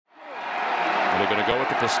they going to go with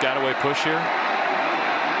the Piscataway push here?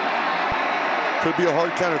 Could be a hard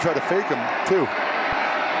counter, try to fake him, too.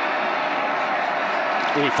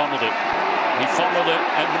 Oh, he fumbled it. He fumbled it,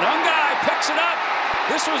 and Manungai picks it up.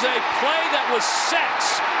 This was a play that was set.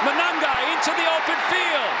 Manungai into the open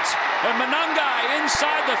field. And Manungai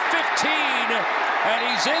inside the 15, and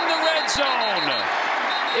he's in the red zone.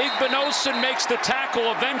 Igbinosun makes the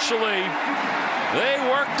tackle eventually. They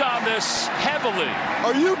worked on this heavily.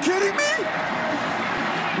 Are you kidding me?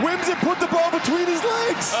 Whimsit put the ball between his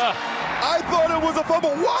legs. I thought it was a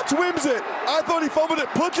fumble. Watch Whimsit. I thought he fumbled it,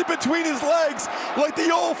 puts it between his legs like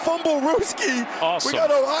the old fumblerooski. Awesome. We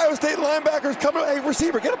got Ohio State linebackers coming. Hey,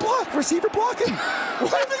 receiver, get a block. Receiver blocking.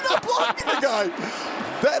 Why are they not blocking the guy?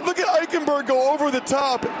 Look at Eichenberg go over the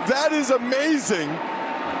top. That is amazing.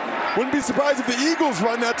 Wouldn't be surprised if the Eagles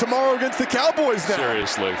run that tomorrow against the Cowboys now.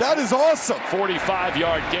 Seriously. That is awesome.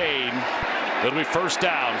 45-yard gain. It'll be first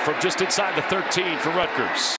down from just inside the 13 for Rutgers.